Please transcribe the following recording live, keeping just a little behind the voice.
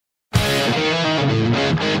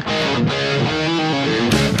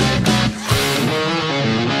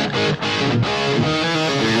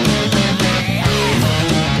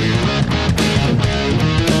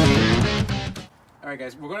Alright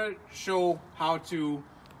guys, we're going to show how to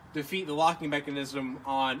defeat the locking mechanism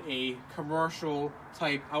on a commercial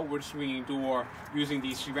type outward swinging door using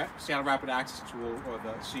the SEARAT Rapid Access tool, or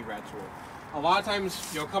the SEARAT tool. A lot of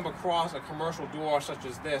times you'll come across a commercial door such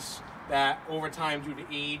as this that over time due to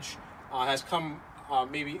age has come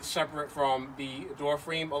maybe separate from the door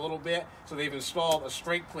frame a little bit, so they've installed a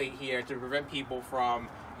strike plate here to prevent people from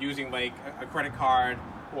using like a credit card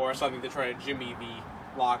or something to try to jimmy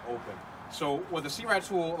the lock open. So what the SEARAT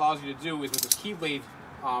tool allows you to do is with this key blade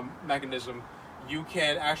mechanism, you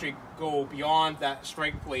can actually go beyond that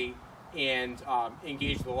strike plate and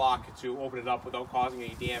engage the lock to open it up without causing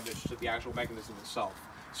any damage to the actual mechanism itself.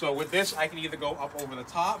 So with this, I can either go up over the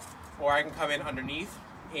top, or I can come in underneath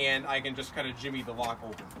and I can just kind of jimmy the lock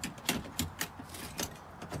open.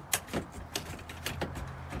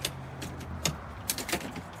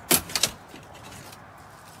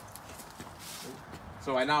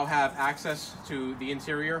 So I now have access to the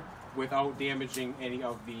interior without damaging any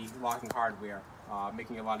of the locking hardware,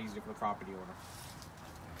 making it a lot easier for the property owner.